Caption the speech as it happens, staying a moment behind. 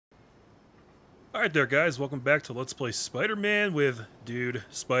Alright there guys, welcome back to Let's Play Spider-Man with Dude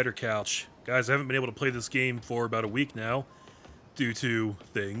Spider Couch. Guys, I haven't been able to play this game for about a week now, due to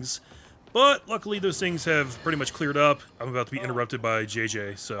things. But luckily those things have pretty much cleared up. I'm about to be interrupted by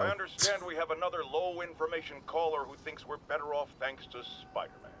JJ, so... I understand we have another low-information caller who thinks we're better off thanks to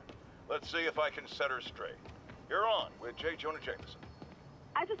Spider-Man. Let's see if I can set her straight. You're on with J. Jonah Jameson.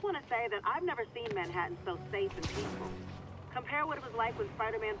 I just want to say that I've never seen Manhattan so safe and peaceful. Compare what it was like when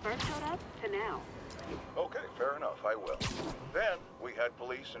Spider-Man first showed up to now. Okay, fair enough, I will. Then, we had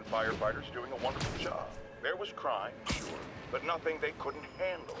police and firefighters doing a wonderful job. There was crime, sure, but nothing they couldn't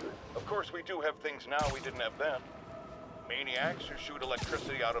handle. Of course, we do have things now we didn't have then. Maniacs who shoot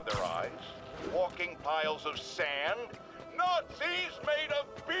electricity out of their eyes, walking piles of sand, Nazis made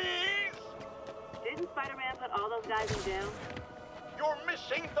of bees! Didn't Spider-Man put all those guys in jail? You're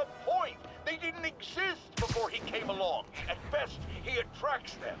missing the point! They didn't exist before he came along. At best, he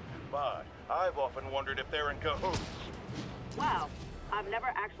attracts them. But I've often wondered if they're in cahoots. Wow, I've never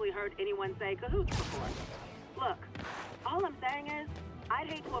actually heard anyone say cahoots before. Look, all I'm saying is, I'd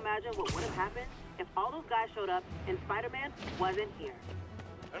hate to imagine what would have happened if all those guys showed up and Spider-Man wasn't here.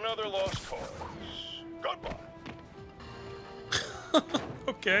 Another lost cause. Goodbye.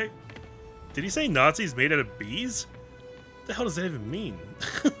 Okay. Did he say Nazis made out of bees? What the hell does that even mean?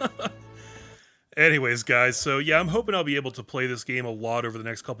 Anyways, guys, so yeah, I'm hoping I'll be able to play this game a lot over the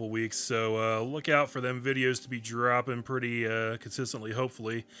next couple weeks, so look out for them videos to be dropping pretty consistently,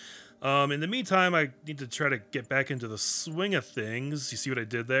 hopefully. In the meantime, I need to try to get back into the swing of things. You see what I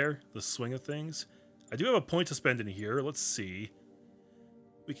did there? The swing of things? I do have a point to spend in here. Let's see.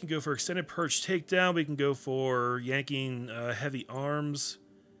 We can go for extended perch takedown. We can go for yanking heavy arms.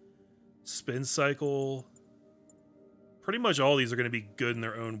 Spin cycle. Pretty much all these are going to be good in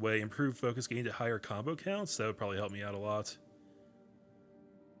their own way. Improved focus gained at higher combo counts. That would probably help me out a lot.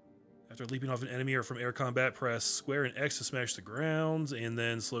 After leaping off an enemy or from air combat, press square and X to smash the ground, and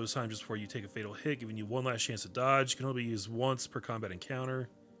then slows time just before you take a fatal hit, giving you one last chance to dodge. Can only be used once per combat encounter.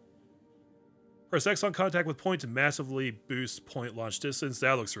 Press X on contact with point to massively boost point launch distance.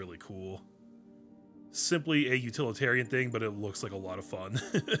 That looks really cool. Simply a utilitarian thing, but it looks like a lot of fun.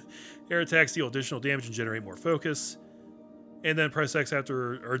 Air attacks deal additional damage and generate more focus. And then press X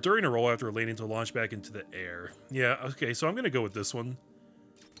after, or during a roll after landing to launch back into the air. Yeah, okay, so I'm going to go with this one.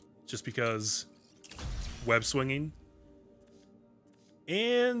 Just because web swinging.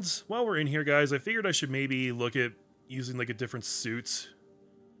 And while we're in here, guys, I figured I should maybe look at using like a different suit.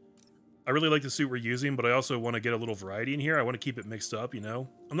 I really like the suit we're using, but I also want to get a little variety in here. I want to keep it mixed up, you know?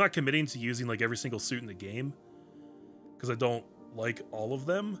 I'm not committing to using like every single suit in the game, because I don't like all of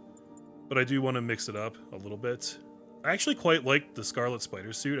them, but I do want to mix it up a little bit. I actually quite like the Scarlet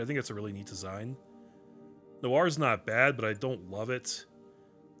Spider suit. I think it's a really neat design. Noir's not bad, but I don't love it.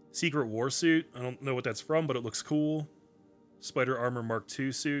 Secret War suit. I don't know what that's from, but it looks cool. Spider Armor Mark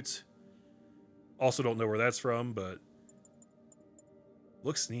II suit. Also don't know where that's from, but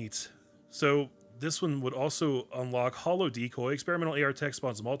looks neat. So this one would also unlock Hollow Decoy. Experimental AR tech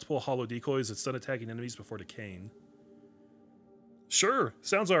spawns multiple Hollow Decoys that stun attacking enemies before decaying. Sure,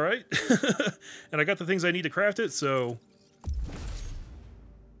 sounds alright. And I got the things I need to craft it, so...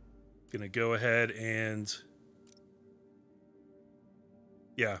 Gonna go ahead and...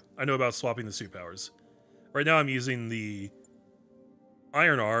 Yeah, I know about swapping the suit powers. Right now I'm using the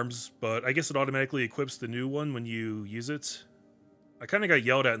Iron Arms, but I guess it automatically equips the new one when you use it. I kind of got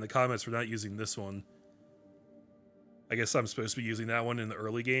yelled at in the comments for not using this one. I guess I'm supposed to be using that one in the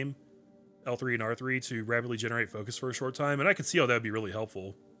early game. L3 and R3 to rapidly generate focus for a short time, and I can see how that would be really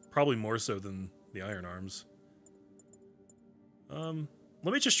helpful. Probably more so than the Iron Arms. Let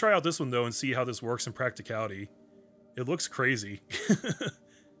me just try out this one, though, and see how this works in practicality. It looks crazy.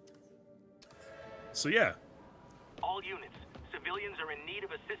 So, yeah. All units, civilians are in need of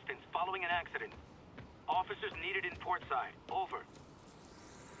assistance following an accident. Officers needed in portside. Over.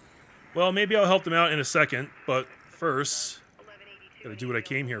 Well, maybe I'll help them out in a second, but first, gotta do what I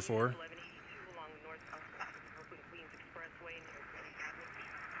came here for.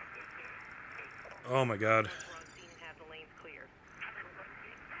 Oh my god.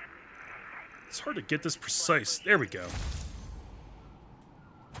 It's hard to get this precise. There we go.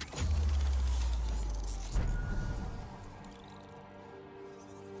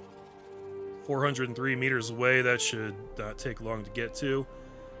 .403 meters away, that should not take long to get to.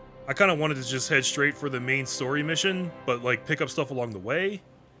 I kind of wanted to just head straight for the main story mission, but like pick up stuff along the way.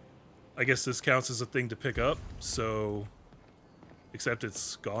 I guess this counts as a thing to pick up, so... Except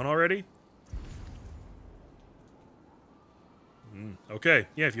it's gone already? Okay,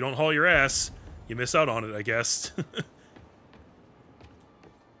 yeah, if you don't haul your ass, you miss out on it, I guess.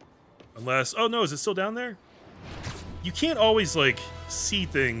 Unless... Oh, no, is it still down there? You can't always, like, see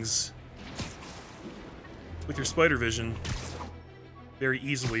things with your spider vision very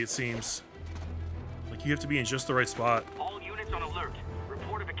easily, it seems. Like, you have to be in just the right spot. All units on alert.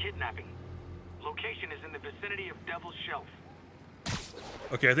 Report of a kidnapping. Location is in the vicinity of Devil's Shelf.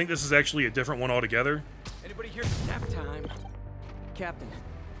 Okay, I think this is actually a different one altogether. Anybody here? Nap time. Captain,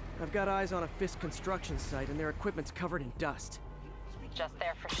 I've got eyes on a Fisk construction site and their equipment's covered in dust. Just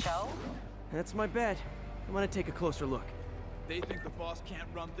there for show? That's my bet. I'm gonna take a closer look. They think the boss can't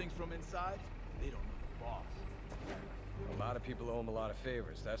run things from inside? They don't know the boss. A lot of people owe him a lot of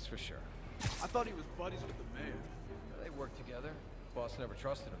favors, that's for sure. I thought he was buddies with the mayor. They work together. Boss never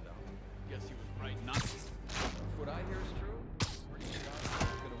trusted him, though. Guess he was right not to. If what I hear is true, pretty sure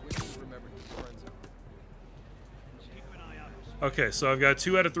I'm gonna wish he remembered his friends. Okay, so I've got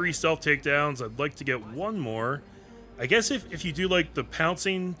 2 out of 3 stealth takedowns. I'd like to get one more. I guess if you do, like, the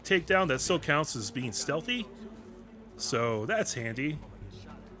pouncing takedown, that still counts as being stealthy. So, that's handy.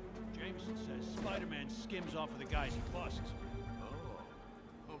 Jameson says Spider-Man skims off of the guys he busts.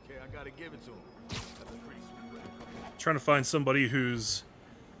 Oh, okay, I gotta give it to him. That's a pretty sweet record. Trying to find somebody who's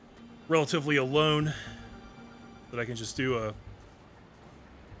relatively alone that I can just do a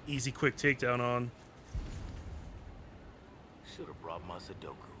easy, quick takedown on. Should have brought my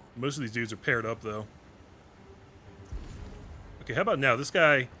Sudoku. Most of these dudes are paired up, though. Okay, how about now? This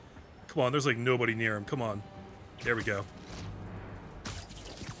guy... Come on, there's like nobody near him. Come on. There we go.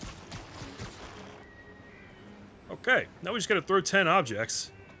 Okay, now we just gotta throw 10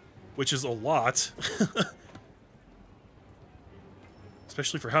 objects, which is a lot.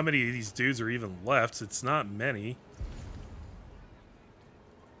 Especially for how many of these dudes are even left. It's not many.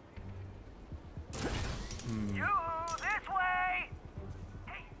 You, this way!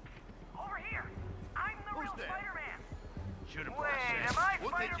 Hey, over here! I'm the real Spider-Man! Should have Wait, am I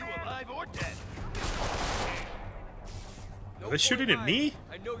We'll take you Spider-Man? alive or dead. Are they shooting at me?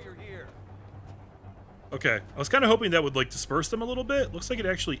 I know you're here. Okay, I was kind of hoping that would, like, disperse them a little bit. Looks like it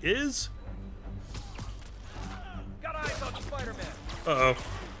actually is. Got eyes on Spider-Man. Uh-oh.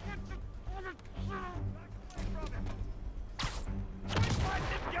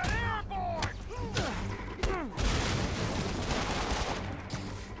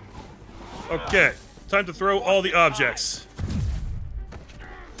 Okay, time to throw all the objects.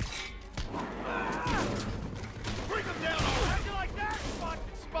 Bring him down! How'd you like that?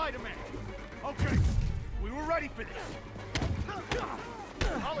 Spider-Man! Okay, we were ready for this.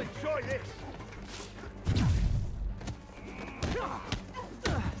 I'll enjoy this.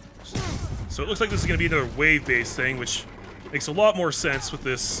 So it looks like this is going to be another wave-based thing, which makes a lot more sense with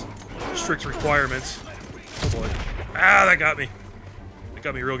this strict requirement. Oh boy. Ah, that got me. That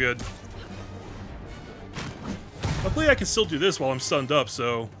got me real good. Luckily, I can still do this while I'm stunned up,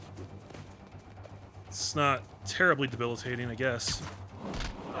 so it's not terribly debilitating, I guess.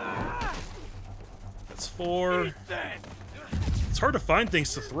 That's 4. It's hard to find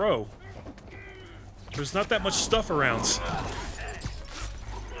things to throw. There's not that much stuff around.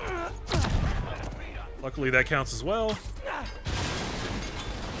 Luckily, that counts as well.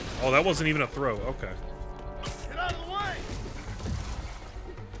 Oh, that wasn't even a throw. Okay. Get out of the way!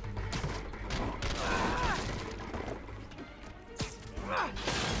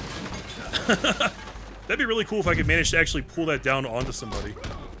 That'd be really cool if I could manage to actually pull that down onto somebody.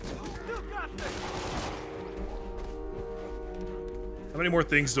 How many more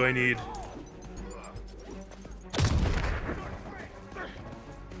things do I need?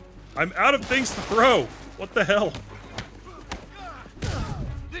 I'm out of things to throw. What the hell?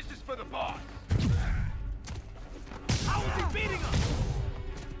 This is for the boss. How is he beating us?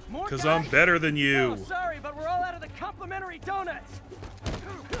 Because I'm better than you. Oh, sorry, but we're all out of the complimentary donuts.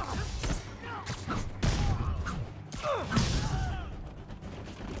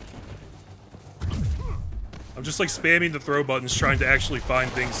 I'm just like spamming the throw buttons trying to actually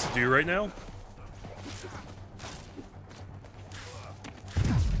find things to do right now.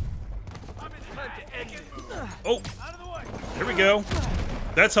 Oh, there we go.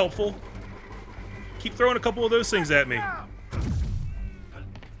 That's helpful. Keep throwing a couple of those things at me.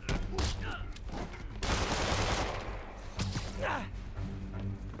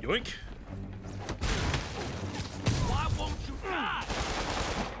 Yoink.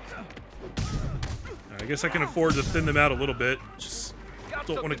 I guess I can afford to thin them out a little bit. Just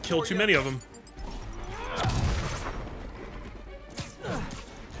don't want to kill too many of them.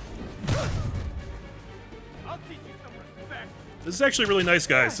 This is actually really nice,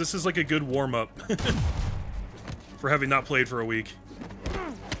 guys. This is like a good warm-up for having not played for a week.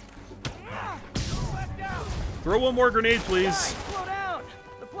 Throw one more grenade, please. Slow down.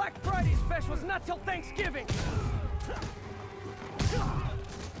 The Black Friday special's not till Thanksgiving.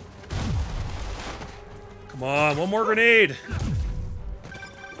 Come on, one more grenade.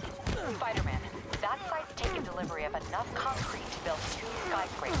 Spider-Man, that site's taken delivery of enough concrete to build 2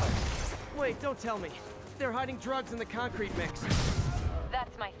 skyscrapers. Wait, don't tell me. They're hiding drugs in the concrete mix.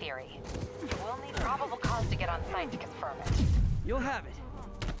 That's my theory. We'll need probable cause to get on site to confirm it. You'll have it.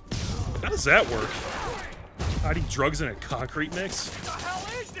 How does that work? Hiding drugs in a concrete mix? What the hell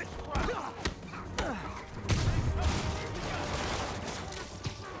is this crap?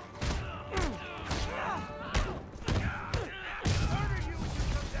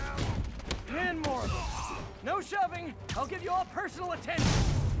 And more. No shoving. I'll give you all personal attention.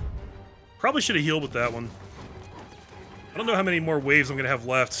 Probably should have healed with that one. I don't know how many more waves I'm gonna have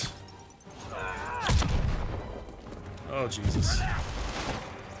left. Oh, Jesus.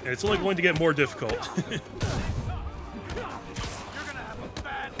 And it's only going to get more difficult. You're gonna have a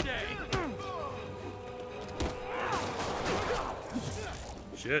bad day.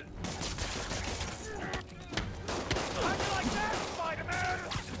 Shit. How'd you like that, Spider-Man?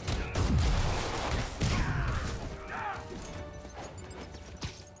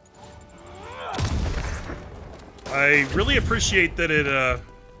 I really appreciate that it,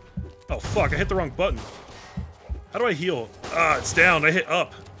 Oh, fuck, I hit the wrong button. How do I heal? Ah, it's down. I hit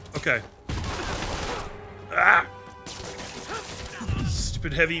up. Okay. Ah!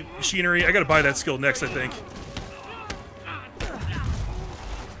 Stupid heavy machinery. I gotta buy that skill next, I think.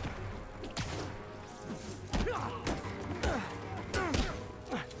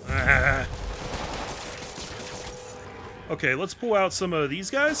 Ah. Okay, let's pull out some of these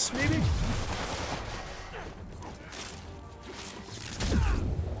guys, maybe?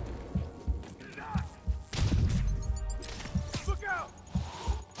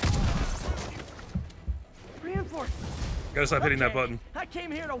 Gotta stop hitting that button. I came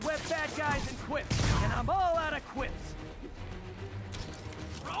here to web bad guys and quips, and I'm all out of quips.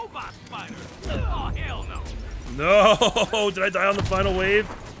 Robot spider. Oh, hell no. No! Did I die on the final wave?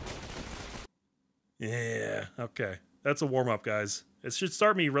 Yeah, okay. That's a warm-up, guys. It should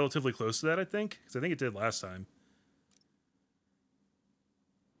start me relatively close to that, I think. Because I think it did last time.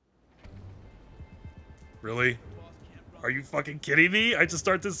 Really? Are you fucking kidding me? I have to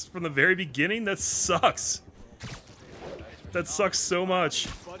start this from the very beginning? That sucks. That sucks so much.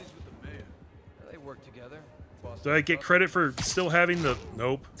 They work together. Do I get credit for still having the...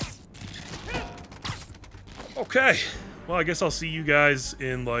 Nope. Okay. Well, I guess I'll see you guys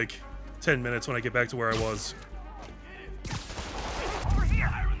in, like, 10 minutes when I get back to where I was. Over here.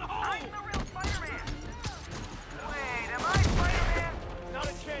 I'm the real Spider-Man. Wait, am I Spider-Man? Not a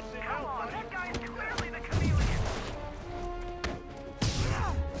chance in hell, buddy. That guy is clearly the chameleon.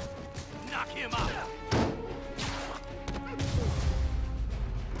 Knock him out.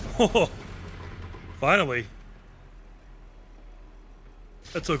 Oh, finally.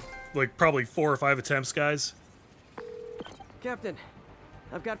 That took, like, probably 4 or 5 attempts, guys. Captain,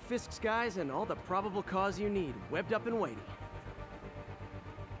 I've got Fisk's guys and all the probable cause you need, webbed up and waiting.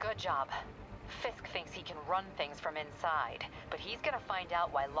 Good job. Fisk thinks he can run things from inside, but he's gonna find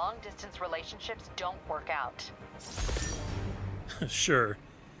out why long-distance relationships don't work out. Sure.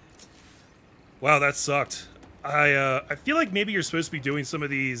 Wow, that sucked. I feel like maybe you're supposed to be doing some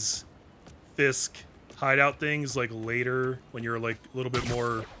of these Fisk hideout things, like, later, when you're, like, a little bit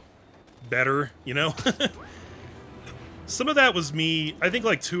more better, you know? Some of that was me. I think,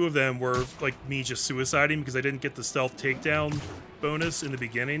 like, 2 of them were, like, me just suiciding because I didn't get the stealth takedown bonus in the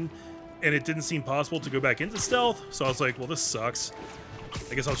beginning, and it didn't seem possible to go back into stealth, so I was like, well, this sucks.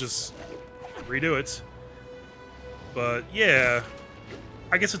 I guess I'll just redo it. But, yeah.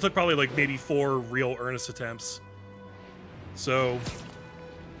 I guess it took probably, like, maybe 4 real earnest attempts. So,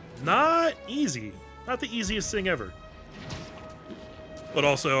 not easy. Not the easiest thing ever. But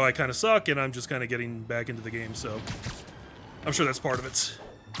also, I kind of suck, and I'm just kind of getting back into the game, so I'm sure that's part of it.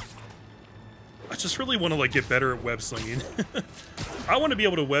 I just really want to, like, get better at web slinging. I want to be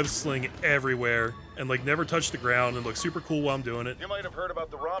able to web sling everywhere and, like, never touch the ground and look super cool while I'm doing it. You might have heard about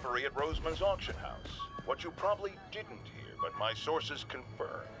the robbery at Roseman's auction house. What you probably didn't hear, but my sources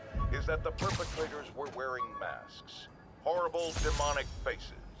confirm, is that the perpetrators were wearing masks. Horrible, demonic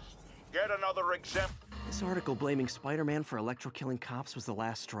faces. Yet another example. This article blaming Spider-Man for electro-killing cops was the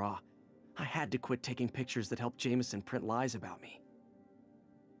last straw. I had to quit taking pictures that helped Jameson print lies about me.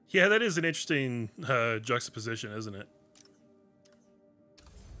 Yeah, that is an interesting juxtaposition, isn't it?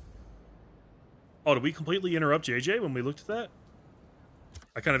 Oh, did we completely interrupt JJ when we looked at that?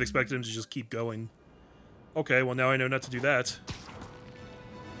 I kind of expected him to just keep going. Okay, well now I know not to do that.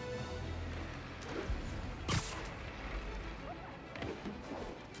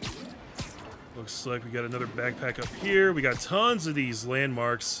 Looks like we got another backpack up here. We got tons of these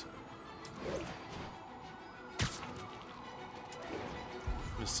landmarks.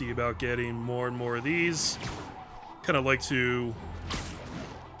 We'll see about getting more and more of these. Kind of like to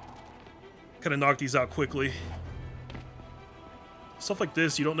kind of knock these out quickly. Stuff like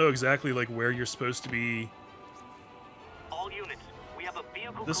this, you don't know exactly like where you're supposed to be. All units, we have a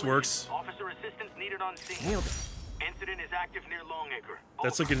vehicle This collision. works. Officer assistance needed on scene. Nailed it. Incident is active near Longacre.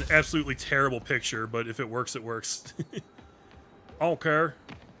 That's like an absolutely terrible picture, but if it works, it works. I don't care.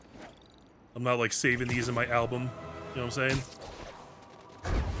 I'm not like saving these in my album. You know what I'm saying?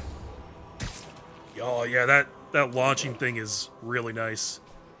 Oh yeah, that launching thing is really nice.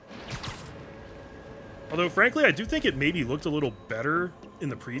 Although, frankly, I do think it maybe looked a little better in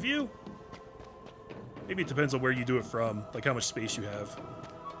the preview. Maybe it depends on where you do it from, like how much space you have.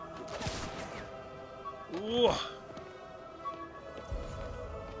 Ooh.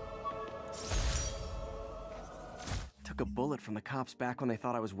 Took a bullet from the cops back when they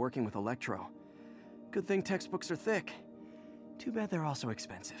thought I was working with Electro. Good thing textbooks are thick. Too bad they're also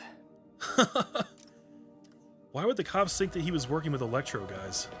expensive. Why would the cops think that he was working with Electro,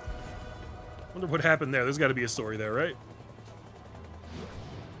 guys? Wonder what happened there. There's got to be a story there, right?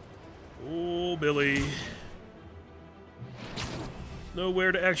 Oh, Billy.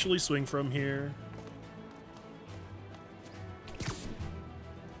 Nowhere to actually swing from here.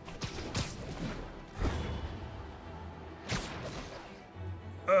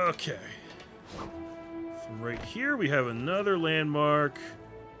 Okay. From right here, we have another landmark.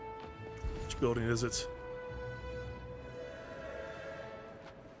 Which building is it?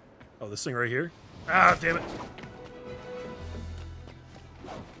 Oh, this thing right here? Ah, damn it.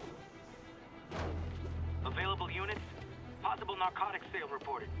 Available units, possible narcotics sale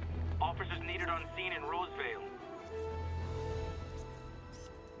reported. Officers needed on scene in Rosevale.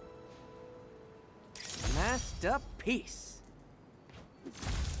 Masterpiece.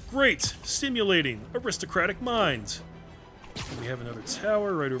 Great! Stimulating aristocratic mind. We have another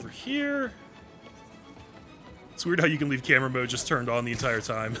tower right over here. It's weird how you can leave camera mode just turned on the entire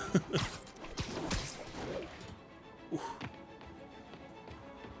time. Here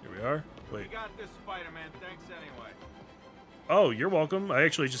we are. Wait. You got this, Spider-Man. Thanks anyway. Oh, you're welcome. I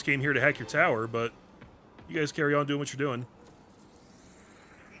actually just came here to hack your tower, but you guys carry on doing what you're doing.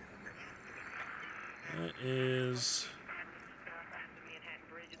 That is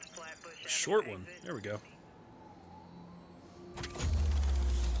a short one. There we go.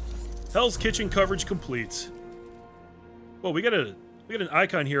 Hell's Kitchen coverage complete. Well, we got an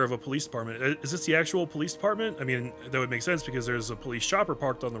icon here of a police department. Is this the actual police department? I mean, that would make sense because there's a police chopper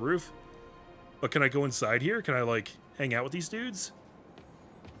parked on the roof. But can I go inside here? Can I, like, hang out with these dudes?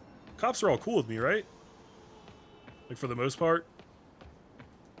 Cops are all cool with me, right? Like, for the most part.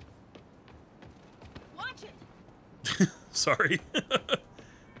 Watch it. Sorry.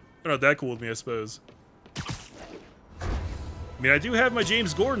 They're not that cool with me, I suppose. I mean, I do have my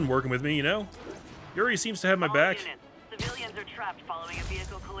James Gordon working with me, you know? Yuri seems to have my back. All units, civilians are trapped following a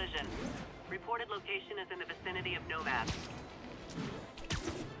vehicle collision. Reported location is in the vicinity of Nomad.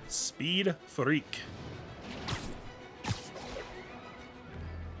 Speed freak.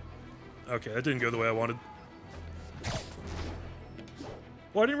 Okay, that didn't go the way I wanted.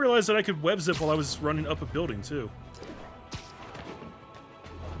 Well, I didn't realize that I could web zip while I was running up a building, too.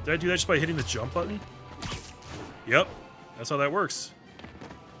 Did I do that just by hitting the jump button? Yep, that's how that works.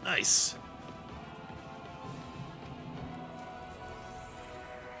 Nice.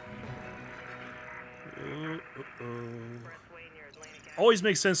 Always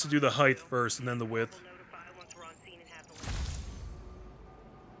makes sense to do the height first and then the width.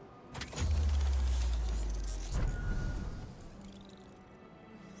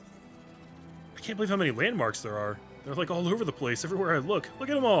 I can't believe how many landmarks there are. They're like all over the place, everywhere I look. Look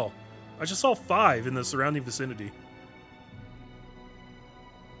at them all. I just saw 5 in the surrounding vicinity.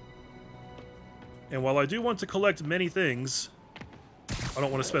 And while I do want to collect many things, I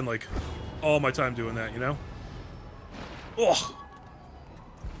don't want to spend like all my time doing that, you know? Ugh.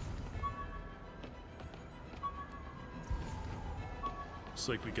 Looks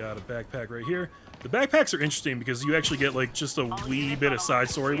like we got a backpack right here. The backpacks are interesting because you actually get like just a wee bit of side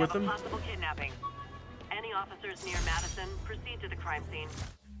story with them. Possible kidnapping. Any officers near Madison, proceed to the crime scene.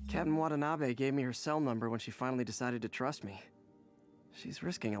 Captain Watanabe gave me her cell number when she finally decided to trust me. She's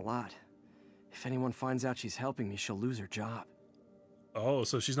risking a lot. If anyone finds out she's helping me, she'll lose her job. Oh,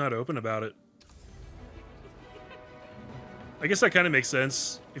 so she's not open about it. I guess that kind of makes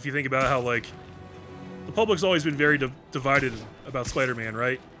sense if you think about how, like, the public's always been very divided about Spider-Man,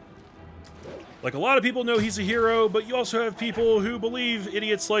 right? Like, a lot of people know he's a hero, but you also have people who believe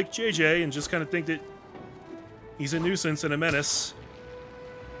idiots like JJ and just kind of think that he's a nuisance and a menace.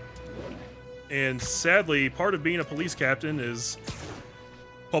 And sadly, part of being a police captain is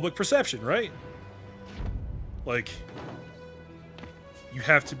public perception, right? Like, you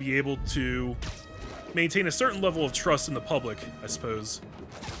have to be able to maintain a certain level of trust in the public, I suppose.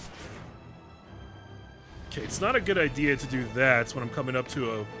 Okay, it's not a good idea to do that when I'm coming up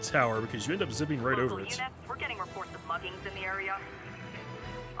to a tower, because you end up zipping right over it. Units, we're getting reports of muggings in the area.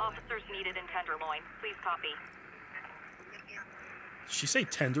 Officers needed in Tenderloin. Please copy. Did she say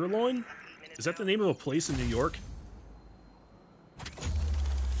Tenderloin? Is that the name of a place in New York?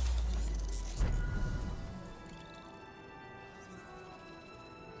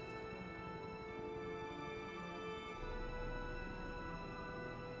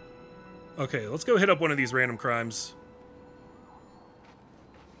 Okay, let's go hit up one of these random crimes.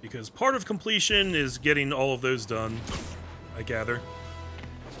 Because part of completion is getting all of those done, I gather.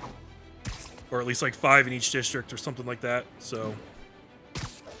 Or at least like 5 in each district or something like that, so...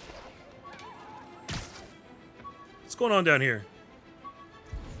 What's going on down here?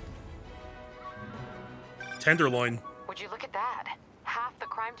 Tenderloin. Would you look at that? Half the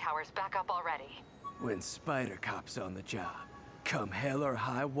crime tower's back up already. When Spider Cop's on the job, come hell or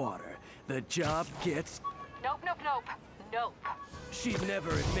high water, the job gets... Nope, nope, nope. Nope. She'd never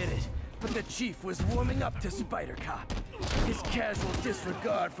admit it, but the chief was warming up to Spider Cop. His casual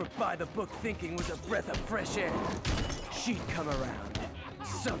disregard for by-the-book thinking was a breath of fresh air. She'd come around.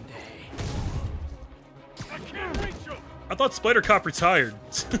 Someday. I can't reach him! I thought Spider Cop retired.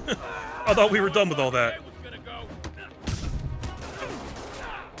 I thought we were done with all that.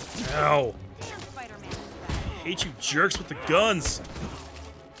 Ow. I hate you jerks with the guns.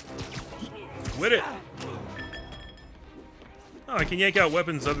 Quit it. Oh, I can yank out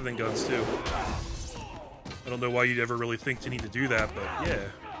weapons other than guns, too. I don't know why you'd ever really think to need to do that, but yeah.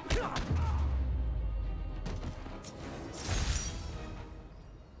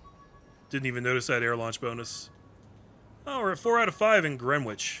 Didn't even notice that air launch bonus. Oh, we're at 4 out of 5 in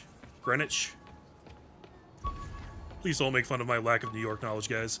Greenwich. Greenwich. Please don't make fun of my lack of New York knowledge,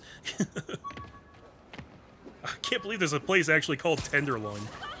 guys. I can't believe there's a place actually called Tenderloin.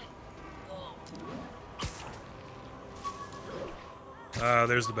 Ah,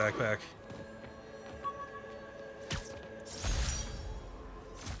 there's the backpack.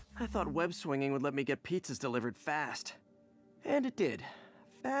 I thought web swinging would let me get pizzas delivered fast. And it did.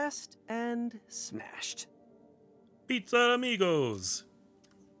 Fast and smashed. Pizza amigos!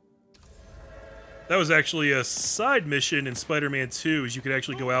 That was actually a side mission in Spider-Man 2, is you could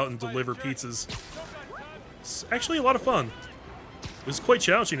actually go out and deliver pizzas. It's actually a lot of fun. It was quite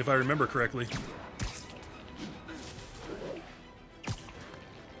challenging if I remember correctly.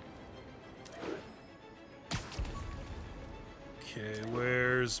 Okay,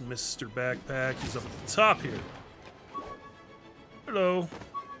 where's Mr. Backpack? He's up at the top here. Hello.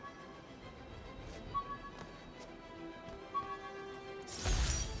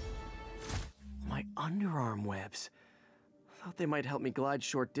 My underarm webs. Thought they might help me glide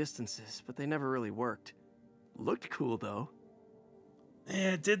short distances, but they never really worked. Looked cool, though.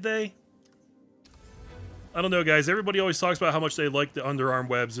 Eh, did they? I don't know, guys. Everybody always talks about how much they like the underarm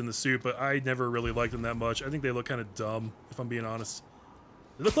webs in the suit, but I never really liked them that much. I think they look kind of dumb, if I'm being honest.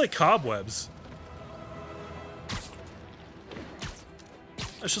 They look like cobwebs.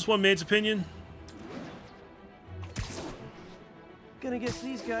 That's just one man's opinion. Gonna guess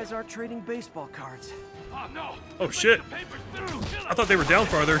these guys aren't trading baseball cards. Oh no! Oh shit! I thought they were down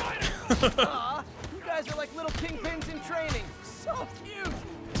farther. Aw, you guys are like little kingpins in training. So cute!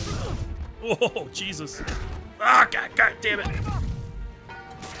 Oh, Jesus. Ah, God damn it.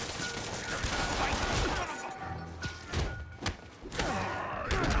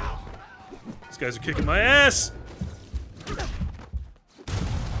 These guys are kicking my ass.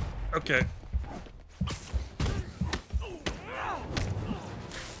 Okay.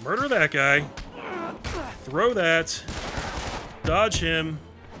 Murder that guy. Throw that. Dodge him.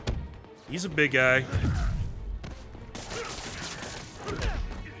 He's a big guy.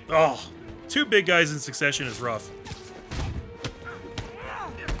 Oh, 2 big guys in succession is rough.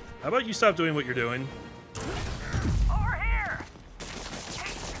 How about you stop doing what you're doing? Over here!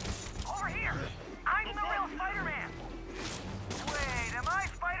 Hey, over here! I'm the real Spider-Man! Wait, am I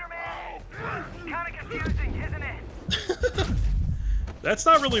Spider-Man? Kinda confusing, isn't it? That's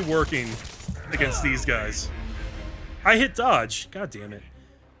not really working against these guys. I hit dodge. God damn it.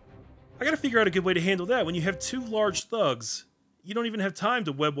 I gotta figure out a good way to handle that. When you have 2 large thugs, you don't even have time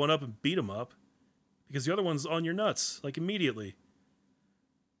to web one up and beat them up. Because the other one's on your nuts, like, immediately.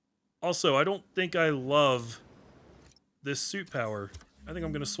 Also, I don't think I love this suit power. I think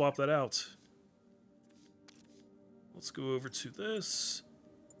I'm going to swap that out. Let's go over to this.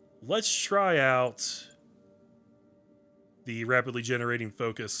 Let's try out the rapidly generating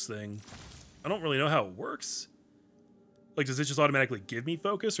focus thing. I don't really know how it works. Like, does it just automatically give me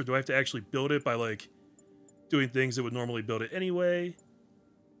focus, or do I have to actually build it by, like, doing things that would normally build it anyway?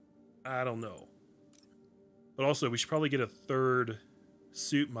 I don't know. But also, we should probably get a third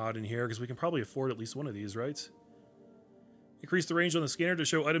suit mod in here, because we can probably afford at least one of these, right? Increase the range on the scanner to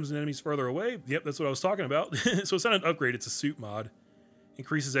show items and enemies farther away. Yep, that's what I was talking about. So it's not an upgrade, it's a suit mod.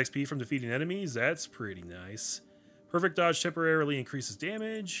 Increases XP from defeating enemies. That's pretty nice. Perfect dodge temporarily increases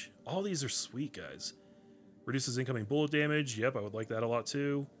damage. All these are sweet, guys. Reduces incoming bullet damage. Yep, I would like that a lot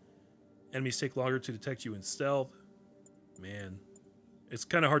too. Enemies take longer to detect you in stealth. Man, it's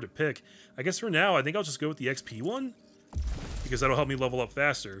kind of hard to pick. I guess for now, I think I'll just go with the XP one, because that'll help me level up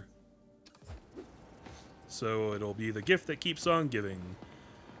faster. So it'll be the gift that keeps on giving.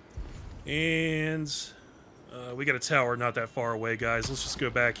 And we got a tower not that far away, guys. Let's just go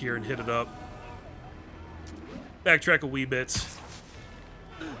back here and hit it up. Backtrack a wee bit.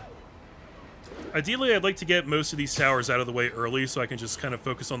 Ideally, I'd like to get most of these towers out of the way early so I can just kind of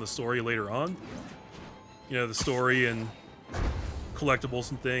focus on the story later on. You know, the story and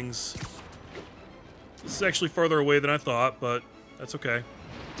collectibles and things. This is actually farther away than I thought, but that's okay.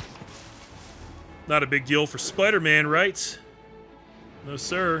 Not a big deal for Spider-Man, right? No,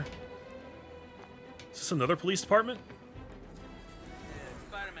 sir. Is this another police department? Yeah,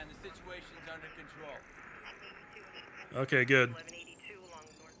 Spider-Man, the situation's under control. Okay, good.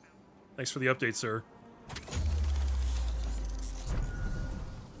 Thanks for the update, sir.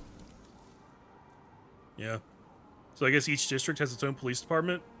 Yeah. So I guess each district has its own police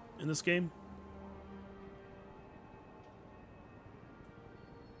department in this game?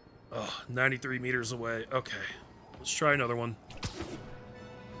 Oh, 93 meters away. Okay. Let's try another one.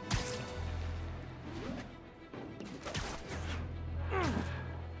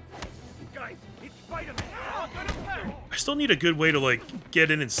 Guys, it's Spider-Man. I still need a good way to, like,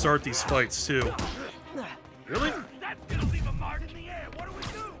 get in and start these fights, too. Really? That's gonna leave a mark in the air. What do we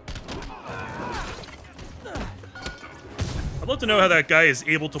do? I'd love to know how that guy is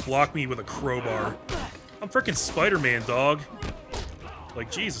able to block me with a crowbar. I'm freaking Spider-Man, dog. Like,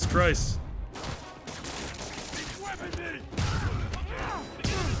 Jesus Christ.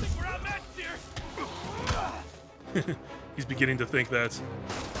 He's beginning to think that.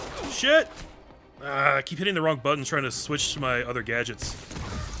 Shit! I keep hitting the wrong button trying to switch to my other gadgets.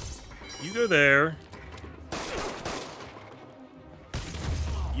 You go there.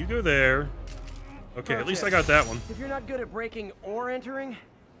 You go there. Okay, at least I got that one. If you're not good at breaking or entering,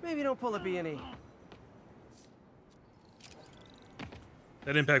 maybe don't pull a B&E.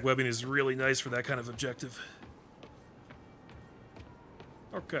 That impact webbing is really nice for that kind of objective.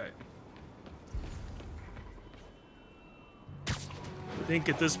 Okay. I think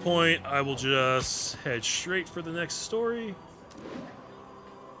at this point, I will just head straight for the next story.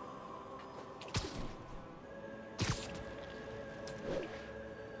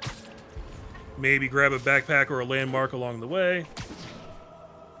 Maybe grab a backpack or a landmark along the way.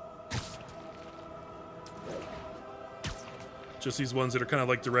 Just these ones that are kind of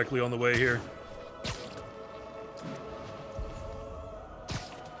like directly on the way here.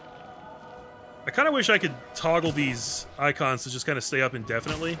 I kind of wish I could toggle these icons to just kind of stay up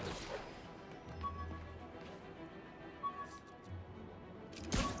indefinitely.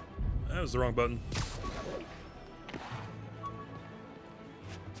 That was the wrong button.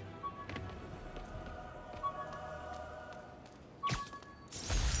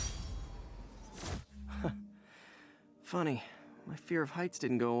 Funny. My fear of heights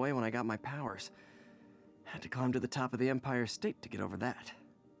didn't go away when I got my powers. Had to climb to the top of the Empire State to get over that.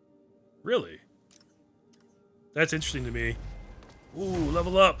 Really? That's interesting to me. Ooh,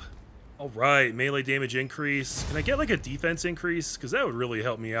 level up. Alright, melee damage increase. Can I get like a defense increase? Because that would really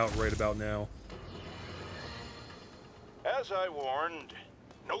help me out right about now. As I warned,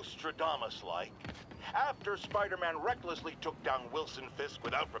 Nostradamus-like, after Spider-Man recklessly took down Wilson Fisk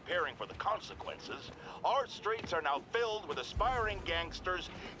without preparing for the consequences, our streets are now filled with aspiring gangsters,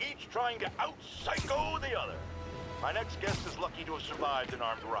 each trying to out-psycho the other. My next guest is lucky to have survived an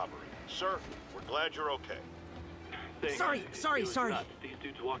armed robbery. Sir, we're glad you're okay. Sorry. These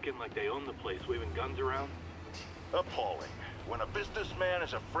dudes walk in like they own the place, waving guns around. Appalling. When a businessman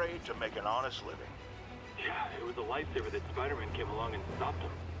is afraid to make an honest living. Yeah, it was a lifesaver that Spider-Man came along and stopped him.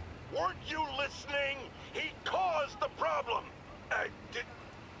 Weren't you listening? He caused the problem.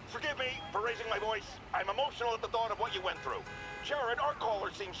 Forgive me for raising my voice. I'm emotional at the thought of what you went through. Jared, our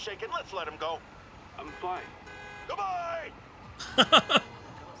caller seems shaken. Let's let him go. I'm fine. Goodbye!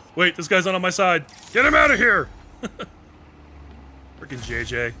 Wait, this guy's not on my side. Get him out of here! Freaking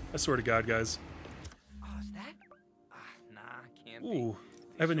JJ. I swear to God, guys. Oh, is that? Nah, can't Ooh,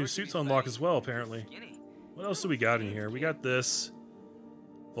 I have a new suit to unlock as well, apparently. What else do we got in here? We got this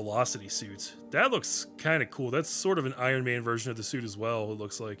velocity suit. That looks kind of cool. That's sort of an Iron Man version of the suit as well, it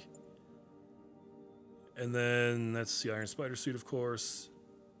looks like. And then that's the Iron Spider suit, of course.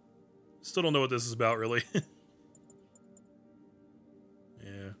 Still don't know what this is about, really.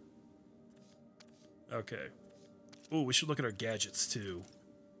 Yeah. Okay. Ooh, we should look at our gadgets, too.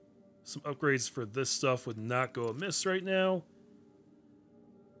 Some upgrades for this stuff would not go amiss right now.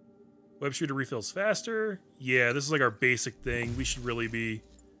 Web shooter refills faster. Yeah, this is like our basic thing. We should really be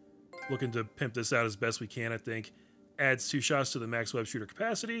looking to pimp this out as best we can, I think. Adds 2 shots to the max web shooter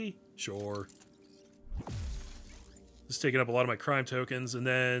capacity. Sure. This is taking up a lot of my crime tokens, and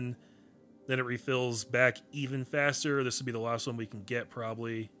then it refills back even faster. This would be the last one we can get,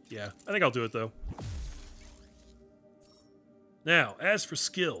 probably. Yeah, I think I'll do it, though. Now, as for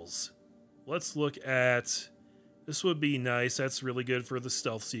skills, let's look at... This would be nice. That's really good for the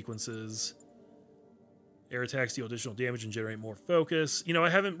stealth sequences. Air attacks deal additional damage and generate more focus. You know, I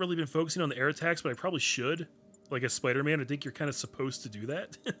haven't really been focusing on the air attacks, but I probably should. Like a Spider-Man, I think you're kind of supposed to do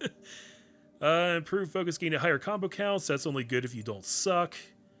that. Improved focus gain at higher combo counts. That's only good if you don't suck.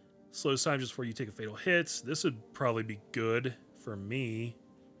 Slows time just before you take a fatal hit. This would probably be good for me.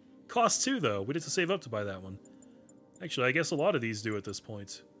 Cost 2, though. We'd have to save up to buy that one. Actually, I guess a lot of these do at this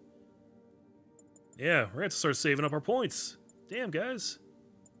point. Yeah, we're going to have to start saving up our points. Damn, guys.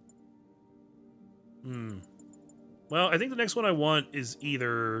 Well, I think the next one I want is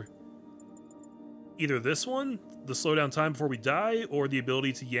either this one, the slow down time before we die, or the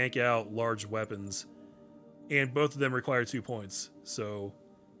ability to yank out large weapons. And both of them require 2 points. So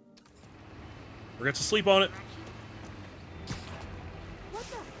we're going to sleep on it.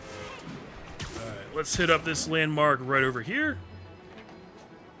 Alright, let's hit up this landmark right over here.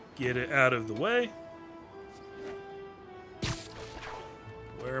 Get it out of the way.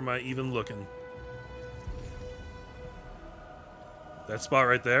 Where am I even looking? That spot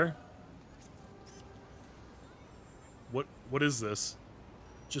right there? What is this?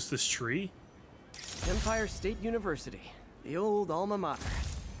 Just this tree? Empire State University, the old alma mater,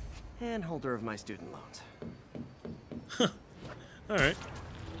 and holder of my student loans. Alright.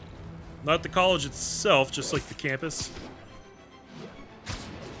 Not the college itself, just like the campus.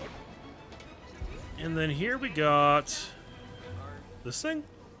 And then here we got this thing.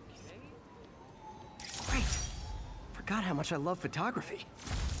 Wait, forgot how much I love photography.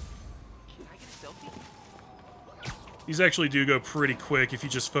 Can I get a selfie? These actually do go pretty quick if you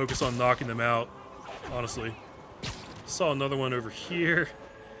just focus on knocking them out, honestly. Saw another one over here.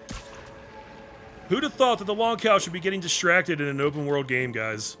 Who'd have thought that the long couch would be getting distracted in an open world game,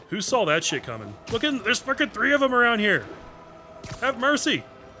 guys? Who saw that shit coming? Look, there's fucking 3 of them around here. Have mercy.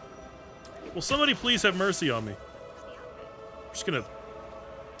 Will somebody please have mercy on me? I'm just gonna...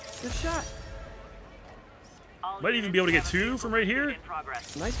 Good shot. Might even be able to get 2 from right here.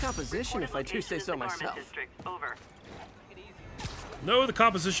 Nice composition, if I do say so myself. No, the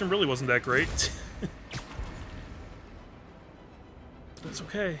composition really wasn't that great. That's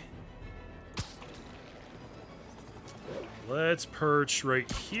okay. Let's perch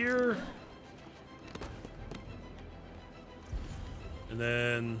right here. And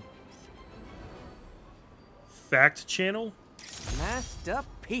then... Fact channel? Masked up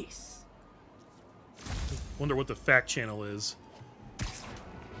piece. Wonder what the fact channel is. I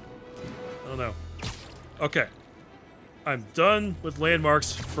don't know. Okay. I'm done with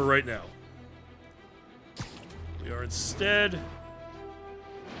landmarks for right now. We are instead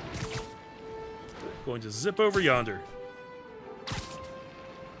going to zip over yonder.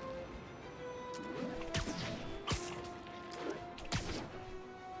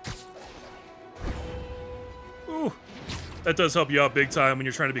 Ooh, that does help you out big time when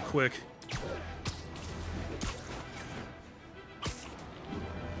you're trying to be quick.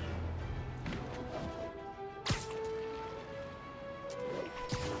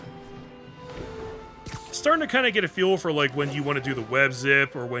 Starting to kind of get a feel for like when you want to do the web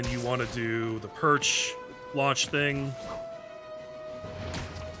zip or when you want to do the perch launch thing.